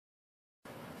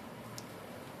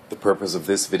purpose of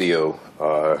this video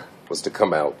was to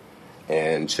come out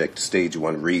and check the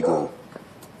Stage-1 Regal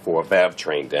for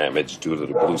Valvetrain damage due to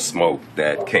the blue smoke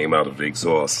that came out of the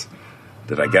exhaust,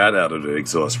 that I got out of the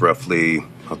exhaust roughly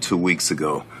 2 weeks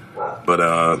ago.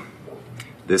 But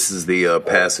this is the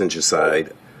passenger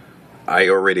side. I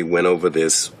already went over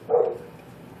this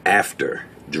after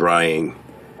drying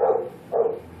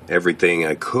everything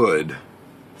I could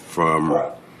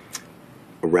from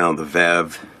around the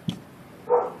valve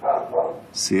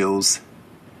seals,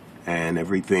 and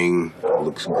everything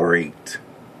looks great.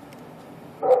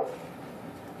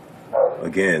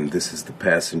 Again, this is the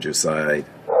passenger side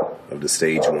of the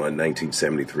Stage-1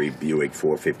 1973 Buick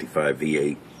 455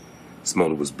 V8. This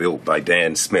motor was built by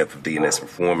Dan Smith of D&S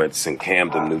Performance in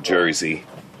Camden, New Jersey.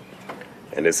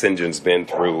 And this engine's been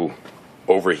through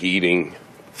overheating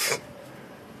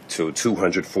to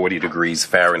 240 degrees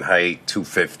Fahrenheit,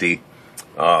 250.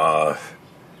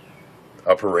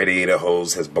 Upper radiator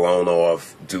hose has blown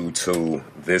off due to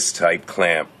this type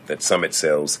clamp that Summit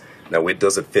sells. Now, it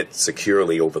doesn't fit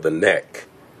securely over the neck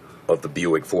of the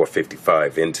Buick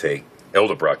 455 intake,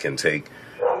 Elderbrock intake.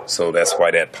 So that's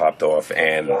why that popped off,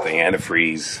 and the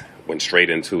antifreeze went straight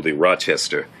into the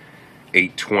Rochester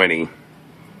 820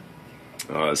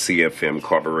 CFM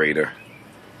carburetor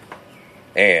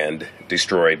and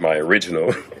destroyed my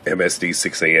original MSD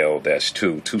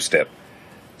 6AL-2 two-step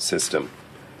system.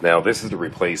 Now, this is the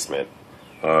replacement.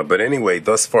 But anyway,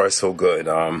 thus far so good.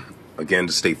 Again,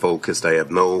 to stay focused, I have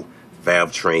no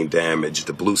Valvetrain damage.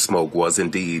 The blue smoke was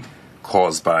indeed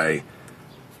caused by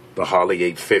the Harley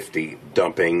 850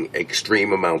 dumping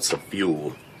extreme amounts of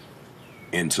fuel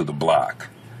into the block.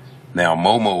 Now,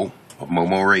 Momo of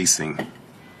Momo Racing,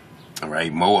 all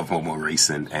right, Mo of Momo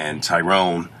Racing, and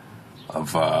Tyrone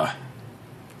of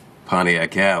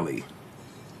Pontiac Alley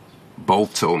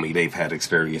both told me they've had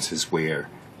experiences where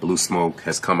blue smoke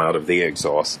has come out of their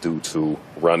exhaust due to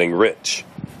running rich,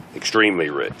 extremely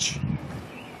rich.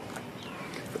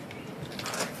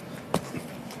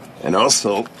 And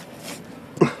also,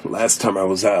 last time I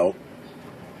was out,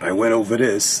 I went over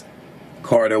this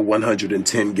Carter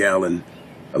 110-gallon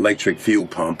electric fuel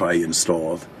pump I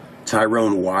installed.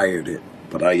 Tyrone wired it,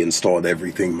 but I installed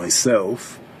everything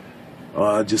myself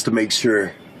just to make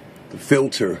sure the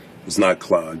filter was not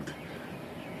clogged.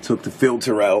 Took the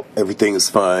filter out, everything is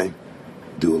fine.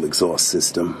 Dual exhaust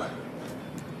system.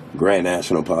 Grand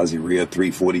National Posi rear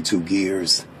 342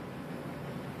 gears.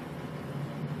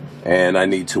 And I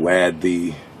need to add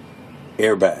the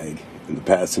airbag in the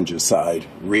passenger side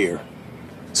rear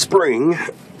spring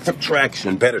for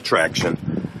traction, better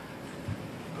traction.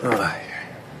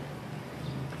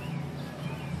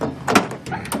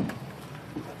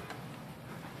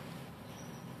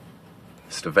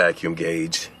 It's the vacuum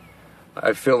gauge.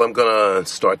 I feel I'm gonna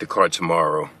start the car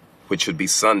tomorrow, which should be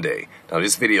Sunday. Now,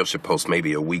 this video should post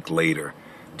maybe a week later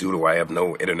due to I have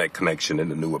no internet connection in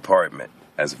the new apartment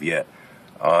as of yet.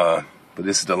 But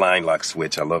this is the line lock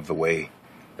switch. I love the way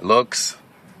it looks.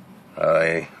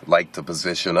 I like the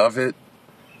position of it.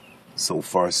 So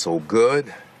far, so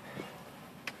good.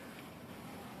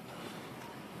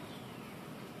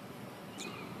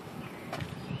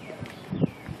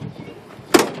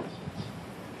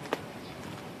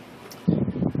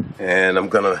 And I'm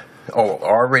gonna,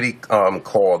 already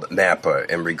called Napa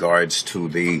in regards to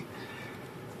the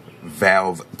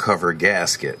valve cover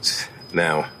gaskets.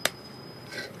 Now,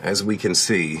 as we can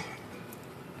see,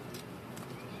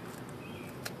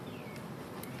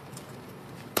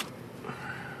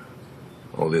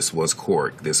 this was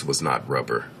cork. This was not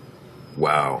rubber.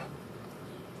 Wow.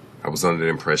 I was under the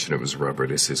impression it was rubber.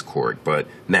 This is cork. But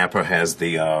Napa has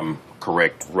the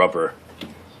correct rubber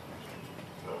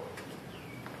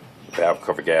valve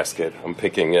cover gasket. I'm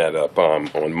picking that up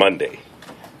on Monday.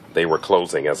 They were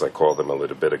closing, as I called them a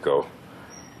little bit ago.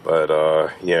 But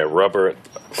yeah, rubber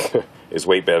is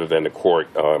way better than the cork.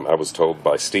 I was told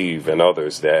by Steve and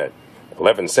others that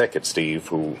 11 Second Steve,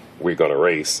 who we're going to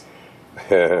race,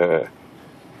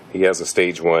 he has a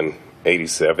Stage-1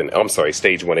 87, I'm sorry,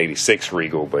 Stage-1 86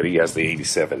 Regal, but he has the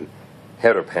 87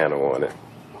 header panel on it,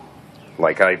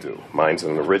 like I do. Mine's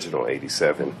an original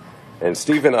 87. And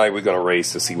Steve and I, we're going to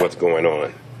race to see what's going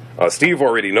on. Steve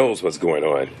already knows what's going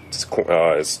on.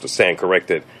 It's to stand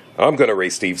corrected. I'm going to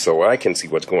race Steve so I can see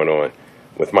what's going on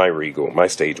with my Regal, my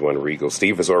Stage-1 Regal.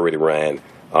 Steve has already ran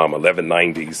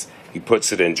 1190s. He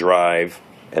puts it in drive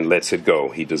and lets it go.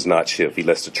 He does not shift. He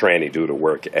lets the tranny do the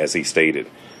work, as he stated.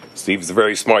 Steve's a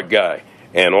very smart guy.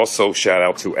 And also, shout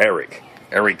out to Eric.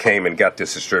 Eric came and got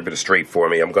this distributor straight for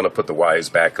me. I'm going to put the wires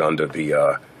back under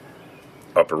the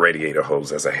upper radiator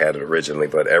hose as I had it originally,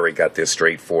 but Eric got this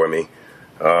straight for me.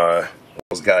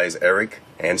 Those guys, Eric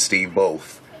and Steve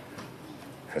both,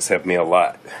 has helped me a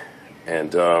lot.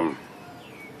 And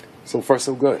so far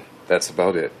so good. That's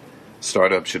about it.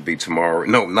 Startup should be tomorrow.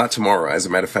 No, not tomorrow. As a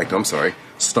matter of fact, I'm sorry.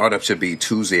 Startup should be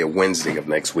Tuesday or Wednesday of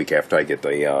next week after I get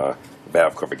the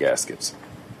valve cover gaskets.